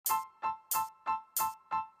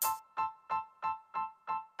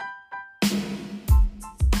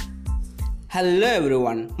Hello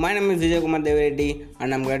everyone, my name is Vijay Kumar Devareddy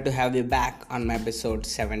and I'm glad to have you back on my episode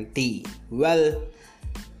 70. Well,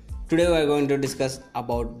 today we are going to discuss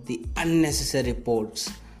about the unnecessary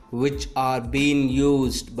ports which are being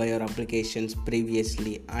used by your applications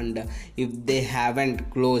previously, and if they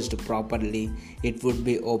haven't closed properly, it would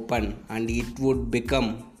be open and it would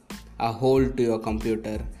become a hole to your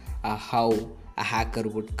computer, how a hacker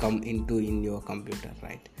would come into in your computer,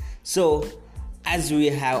 right? So as we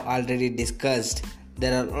have already discussed,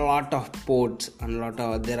 there are a lot of ports and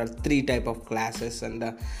there are three type of classes and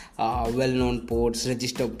well-known ports,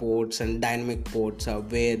 register ports and dynamic ports,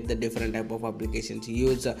 where the different type of applications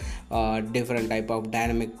use different type of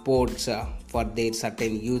dynamic ports for their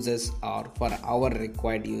certain users or for our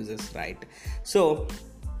required users, right? So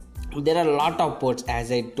there are a lot of ports,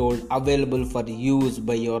 as I told, available for use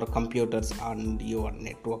by your computers and your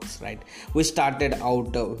networks, right? We started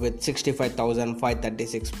out with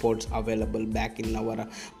 65,536 ports available back in our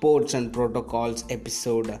ports and protocols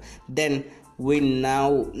episode. Then we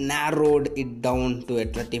now narrowed it down to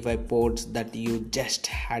 35 ports that you just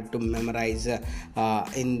had to memorize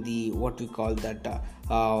in the what we call that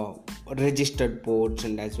registered ports,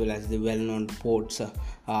 and as well as the well-known ports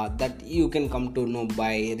that you can come to know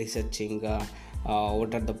by researching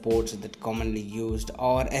what are the ports that commonly used,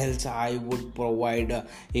 or else I would provide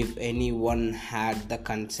if anyone had the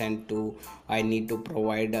consent to, I need to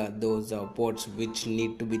provide those ports which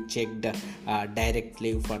need to be checked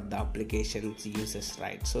directly for the applications users,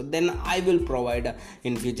 right? So then I will provide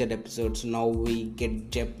in future episodes. Now we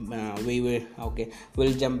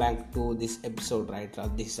we'll jump back to this episode, right?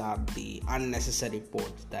 These are the unnecessary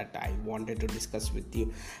ports that I wanted to discuss with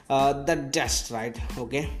you, that just right,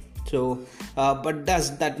 okay? So but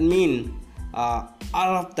does that mean all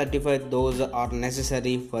of 35 those are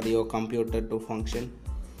necessary for your computer to function?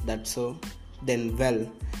 That's so? Then well,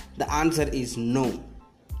 the answer is no,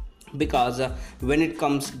 because when it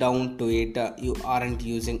comes down to it, you aren't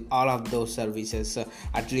using all of those services,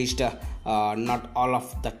 at least not all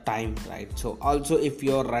of the time, right? So also, if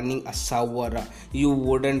you're running a server, you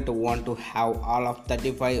wouldn't want to have all of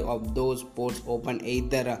 35 of those ports open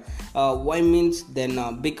either. Why means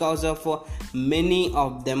then because of many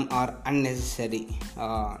of them are unnecessary.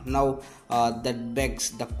 Now that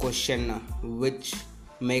begs the question, which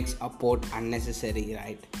makes a port unnecessary,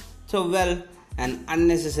 right? So well, an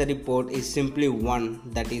unnecessary port is simply one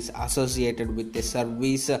that is associated with a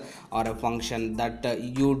service or a function that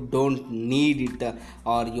you don't need it,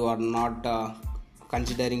 or you are not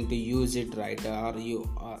considering to use it, right? Or you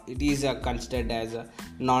it is considered as a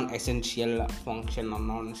non-essential function or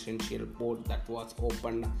non-essential port that was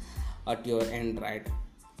opened at your end, right?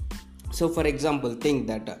 So for example, think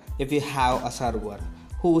that if you have a server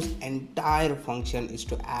whose entire function is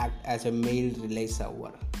to act as a mail relay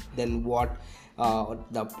server, then what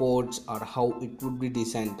the ports or how it would be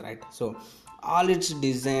designed, right? So all it's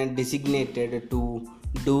designated to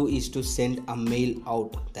do is to send a mail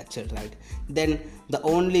out, that's it, right? Then the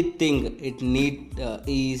only thing it needs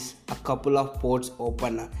is a couple of ports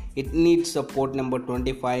open. It needs a port number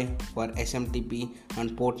 25 for SMTP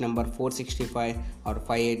and port number 465 or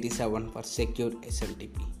 587 for secure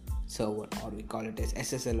SMTP server, or we call it as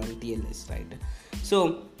SSL and TLS, right?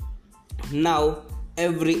 So now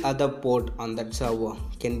every other port on that server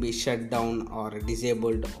can be shut down or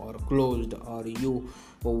disabled or closed, or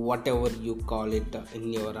whatever you call it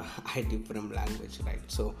in your IT frame language, right?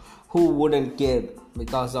 So who wouldn't care,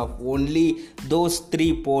 because of only those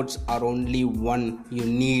three ports are only one you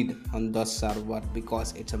need on the server,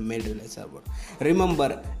 because it's a mail relay server.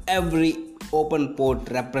 Remember, every open port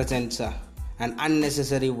represents an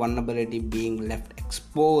unnecessary vulnerability being left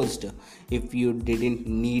exposed if you didn't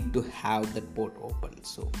need to have that port open.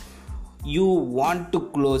 So you want to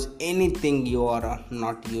close anything you are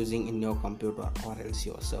not using in your computer or else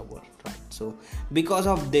your server, right? So because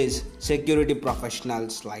of this, security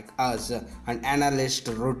professionals like us and analysts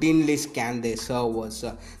routinely scan their servers,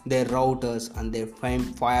 their routers and their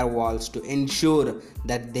firewalls to ensure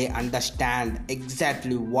that they understand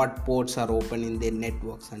exactly what ports are open in their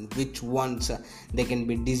networks and which ones they can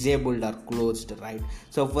be disabled or closed, right?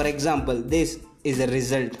 So for example, this is a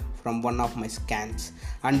result from one of my scans,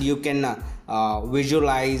 and you can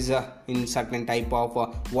visualize in certain type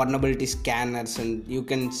of vulnerability scanners, and you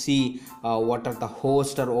can see what are the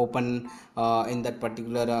hosts are open in that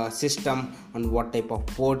particular system, and what type of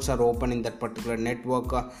ports are open in that particular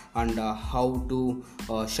network, and how to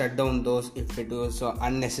shut down those if it was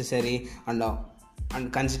unnecessary, and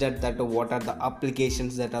and consider that what are the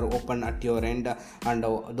applications that are open at your end, and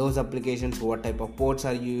those applications, what type of ports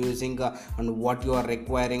are you using, and what you are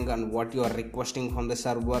requiring and what you are requesting from the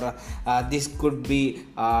server. This could be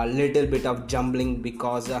a little bit of jumbling,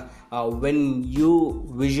 because when you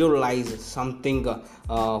visualize something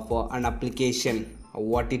for an application,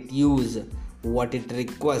 what it use, what it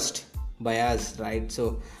request by us, right,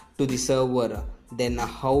 so to the server, then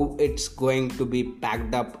how it's going to be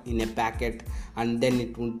packed up in a packet, and then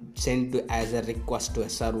it would send to as a request to a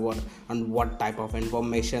server, and what type of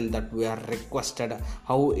information that we are requested,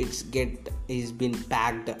 how it's is been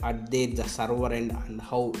packed at the server end, and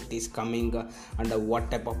how it is coming, and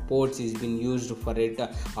what type of ports is been used for it.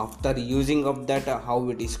 After using of that, how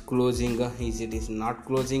it is closing, is not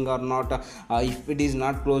closing or not, if it is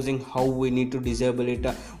not closing, how we need to disable it,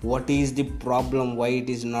 what is the problem, why it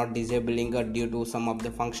is not disabling, due to some of the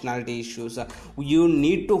functionality issues. You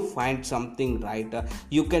need to find something, right.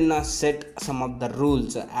 You can set some of the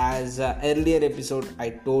rules. As earlier episode I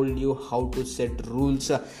told you how to set rules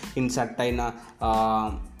in certain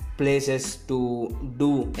places to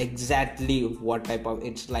do exactly what type of,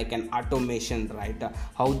 it's like an automation, right.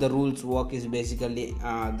 How the rules work is basically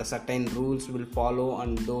the certain rules will follow,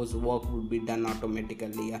 and those work will be done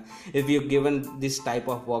automatically. If you given this type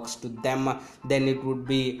of works to them, then it would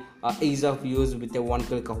be ease of use with a one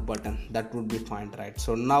click of button, that would be fine, right.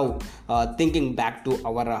 So now thinking back to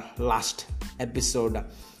our last episode,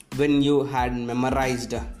 when you had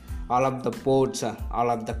memorized all of the ports, all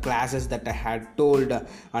of the classes that I had told,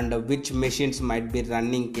 and which machines might be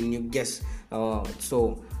running, can you guess?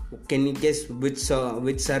 Can you guess which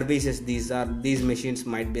services these machines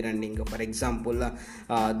might be running? For example,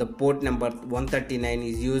 the port number 139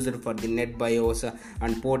 is used for the NetBIOS,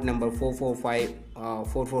 and port number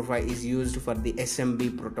 445 is used for the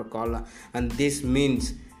SMB protocol, and this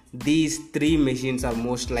means these three machines are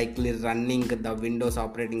most likely running the Windows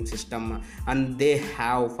operating system, and they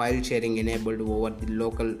have file sharing enabled over the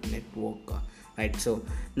local network, right. So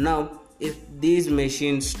now if these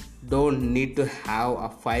machines don't need to have a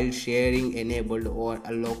file sharing enabled or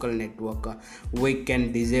a local network, we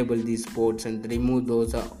can disable these ports and remove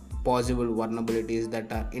those possible vulnerabilities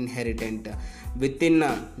that are inherent within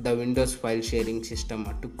the Windows file sharing system.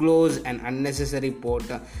 To close an unnecessary port,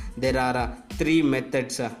 there are three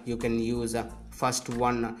methods you can use. First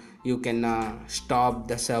one, you can stop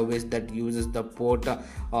the service that uses the port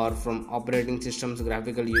or from operating system's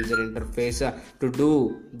graphical user interface. To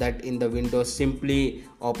do that in the Windows, simply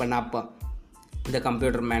open up the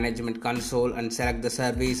computer management console and select the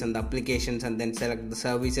service and the applications, and then select the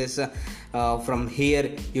services. From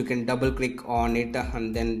here you can double click on it,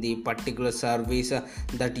 and then the particular service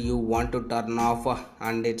that you want to turn off,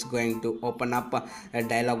 and it's going to open up a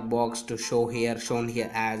dialog box to shown here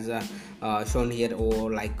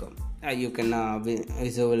or like you can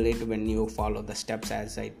visualize it when you follow the steps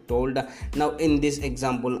as I told. Now in this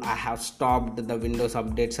example, I have stopped the Windows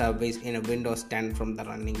update service in a Windows 10 from the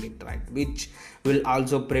running it, right, which will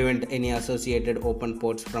also prevent any associated open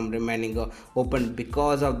ports from remaining open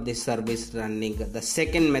because of this service running. The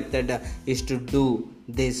second method is to do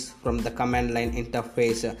this from the command line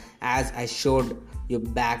interface, as I showed you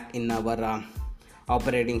back in our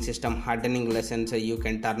operating system hardening lessons. You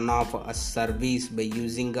can turn off a service by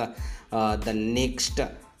using the next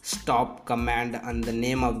stop command and the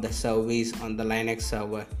name of the service on the Linux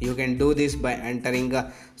server. You can do this by entering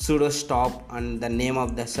sudo stop and the name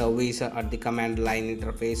of the service at the command line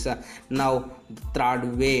interface. Now the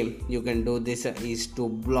third way you can do this is to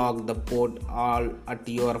block the port all at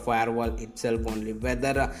your firewall itself only,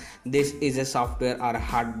 whether this is a software or a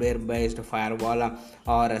hardware based firewall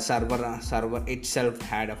or a server itself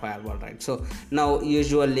had a firewall, right. So now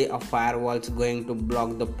usually a firewall is going to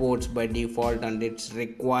block the ports by default, and it's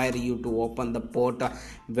required you to open the port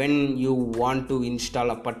when you want to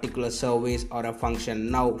install a particular service or a function.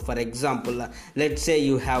 Now for example, let's say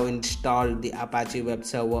you have installed the Apache web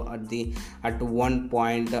server at one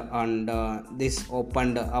point, and this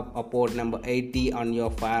opened up a port number 80 on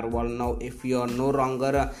your firewall. Now if you are no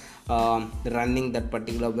longer running that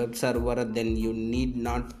particular web server, then you need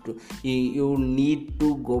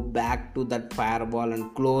to go back to that firewall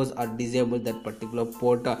and close or disable that particular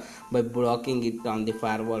port by blocking it on the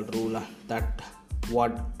firewall rule. That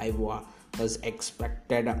what I was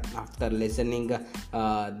expected after listening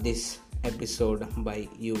this episode by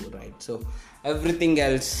you, right. So everything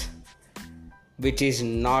else which is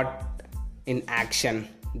not in action,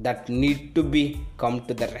 that need to be come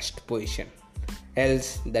to the rest position,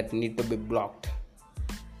 else that need to be blocked.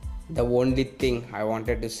 The only thing I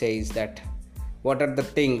wanted to say is that what are the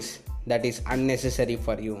things that is unnecessary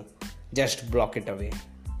for you, just block it away.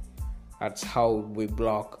 That's how we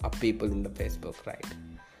block people in the Facebook, right?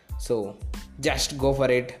 So just go for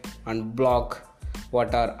it and block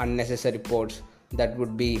what are unnecessary posts. That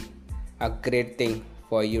would be a great thing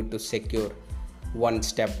for you to secure one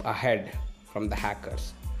step ahead from the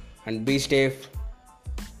hackers. And be safe,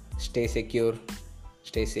 stay secure,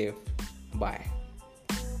 stay safe. Bye.